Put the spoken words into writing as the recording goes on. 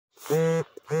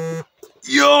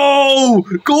Yo!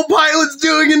 Copilot's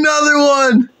doing another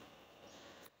one!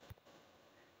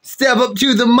 Step up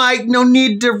to the mic, no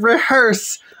need to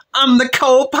rehearse. I'm the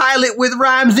co-pilot with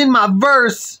rhymes in my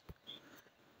verse.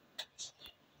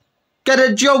 Got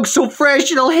a joke so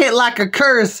fresh it'll hit like a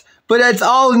curse. But that's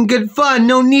all in good fun,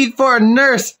 no need for a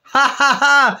nurse. Ha ha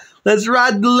ha! Let's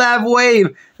ride the laugh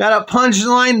wave. Got a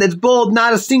punchline that's bold,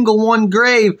 not a single one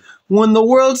grave. When the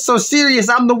world's so serious,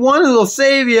 I'm the one who'll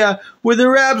save ya. With the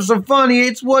rap so funny,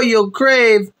 it's what you'll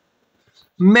crave.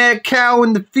 Met a cow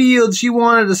in the field, she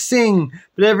wanted to sing.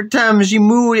 But every time she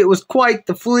moved, it was quite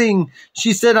the fling.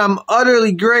 She said, I'm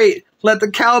utterly great, let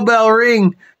the cowbell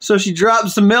ring. So she dropped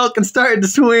some milk and started to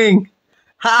swing.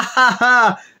 Ha ha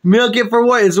ha, milk it for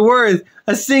what it's worth.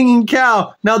 A singing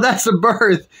cow, now that's a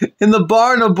birth. In the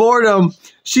barn of boredom,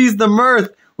 she's the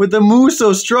mirth. With the moose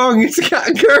so strong, it's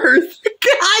got girth.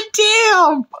 God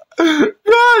damn! God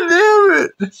damn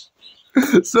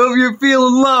it! So if you're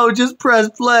feeling low, just press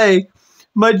play.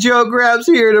 My joke rap's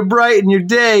here to brighten your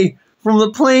day. From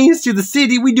the plains to the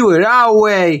city, we do it our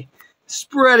way.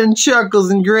 Spreading chuckles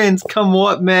and grins, come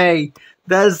what may.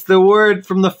 That's the word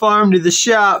from the farm to the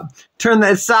shop. Turn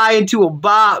that sigh into a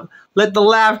bop. Let the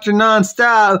laughter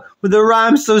non-stop. With a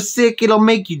rhyme so sick, it'll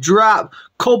make you drop.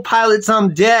 Co-pilot's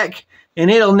on deck,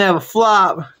 and it'll never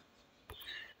flop.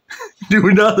 Do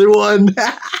another one.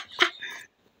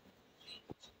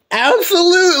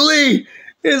 Absolutely.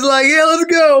 It's like, yeah, let's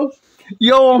go.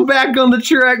 Yo, I'm back on the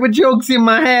track with jokes in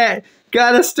my hat.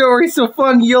 Got a story so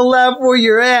funny you'll laugh where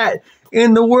you're at.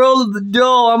 In the world of the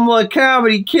dull, I'm a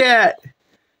comedy cat.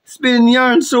 Spinning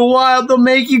yarns so wild they'll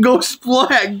make you go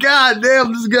splat. God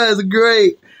damn, this guy's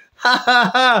great. Ha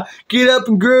ha ha. Get up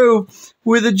and groove.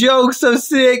 With a joke so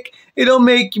sick, it'll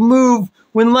make you move.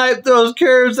 When life throws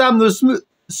curves, I'm the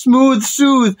smooth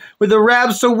soothe. With a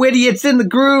rap so witty, it's in the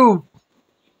groove.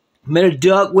 Met a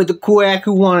duck with a quack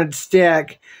who wanted to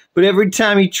stack. But every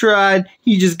time he tried,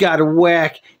 he just got a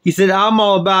whack. He said, I'm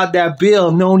all about that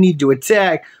bill, no need to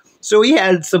attack. So he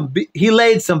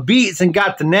laid some beats and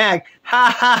got the knack.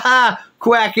 Ha ha ha,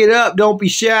 quack it up, don't be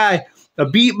shy. A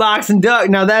beatboxing duck,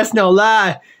 now that's no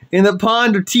lie. In the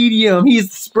pond of tedium, he's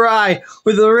the spry.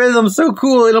 With a rhythm so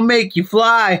cool, it'll make you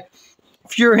fly.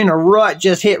 If you're in a rut,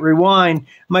 just hit rewind.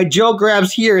 My joke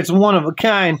rap's here, it's one of a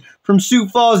kind. From Sioux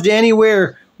Falls to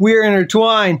anywhere, we're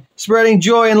intertwined. Spreading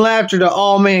joy and laughter to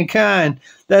all mankind.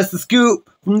 That's the scoop,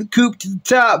 from the coop to the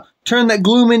top. Turn that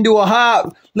gloom into a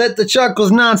hop. Let the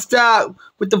chuckles non-stop.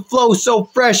 With the flow so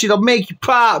fresh, it'll make you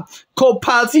pop.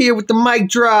 Copilot's here with the mic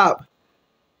drop.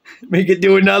 Make it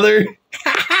do another.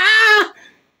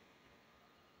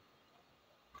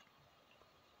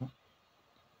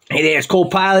 Hey there, it's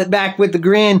Copilot back with the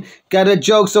grin. Got a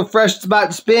joke so fresh it's about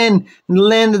to spin. In the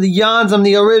land of the yawns, I'm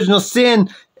the original sin.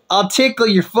 I'll tickle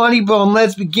your funny bone.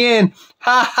 Let's begin.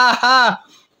 Ha ha ha.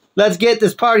 Let's get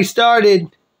this party started.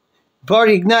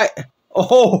 Party ignite.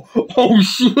 Oh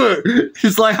shit.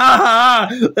 It's like, ha ha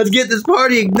ha. Let's get this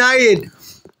party ignited.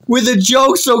 With a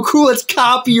joke so cool it's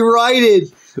copyrighted.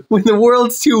 When the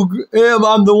world's too grim,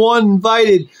 I'm the one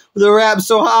invited. With a rap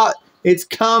so hot, it's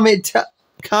comet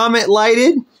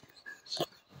lighted.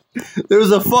 There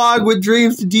was a fog with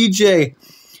dreams to DJ.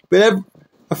 But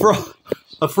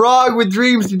a frog with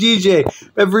dreams to DJ.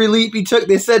 Every leap he took,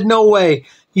 they said no way.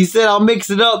 He said, I'll mix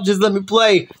it up, just let me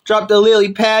play. Drop the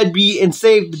lily pad beat and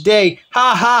save the day.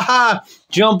 Ha ha ha.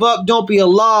 Jump up, don't be a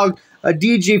log. A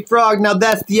DJ frog, now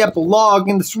that's the epilogue.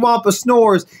 In the swamp of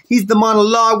snores, he's the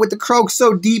monologue with the croak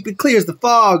so deep it clears the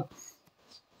fog.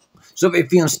 So if you're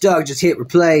feeling stuck, just hit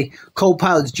replay.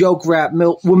 Copilot's joke rap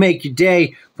will make your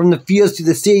day. From the fields to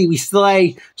the city, we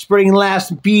slay. Spreading laughs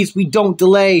and beats, we don't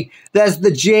delay. That's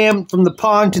the jam from the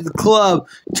pond to the club.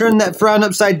 Turn that frown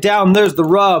upside down, there's the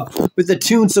rub. With a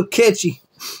tune so catchy.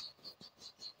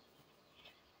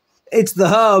 It's the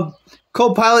hub.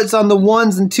 Copilot's on the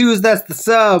ones and twos, that's the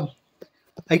sub.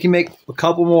 I can make a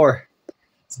couple more.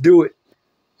 Let's do it.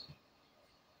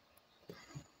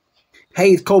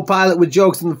 Hey, it's Copilot with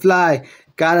jokes on the fly.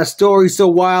 Got a story so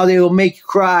wild it will make you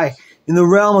cry. In the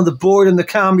realm of the boredom, the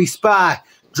comedy spy.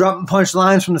 Dropping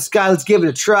punchlines from the sky, let's give it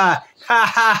a try.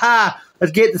 Ha ha ha,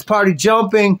 let's get this party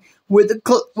jumping. With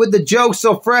the joke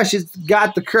so fresh, it's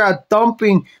got the crowd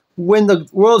thumping. When the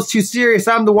world's too serious,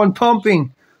 I'm the one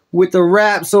pumping. With the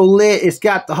rap so lit, it's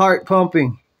got the heart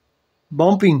pumping.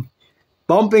 Bumping,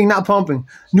 not pumping.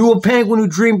 Knew a penguin who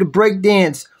dreamed to break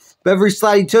dance. But every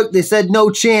slide he took, they said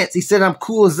no chance. He said, I'm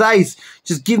cool as ice,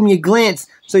 just give me a glance.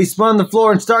 So he spun on the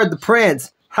floor and started the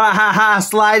prance. Ha ha ha,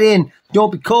 slide in,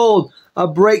 don't be cold. A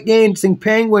breakdancing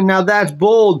penguin, now that's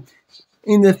bold.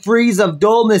 In the freeze of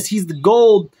dullness, he's the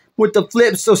gold. With the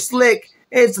flip so slick,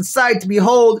 It's a sight to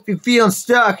behold. If you're feeling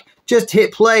stuck, just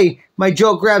hit play. My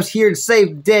joke grab's here to save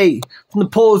the day. From the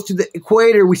poles to the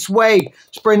equator, we sway.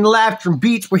 Spreading laughter from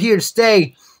beats, we're here to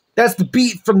stay. That's the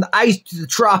beat from the ice to the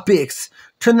tropics.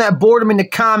 Turn that boredom into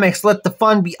comics. Let the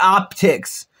fun be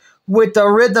optics. With the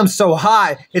rhythm so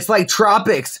hot, it's like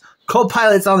tropics.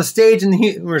 Copilot's on the stage and the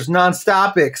humor's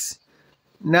non-stopics.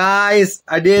 Nice.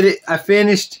 I did it. I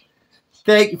finished.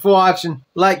 Thank you for watching.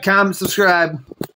 Like, comment, subscribe.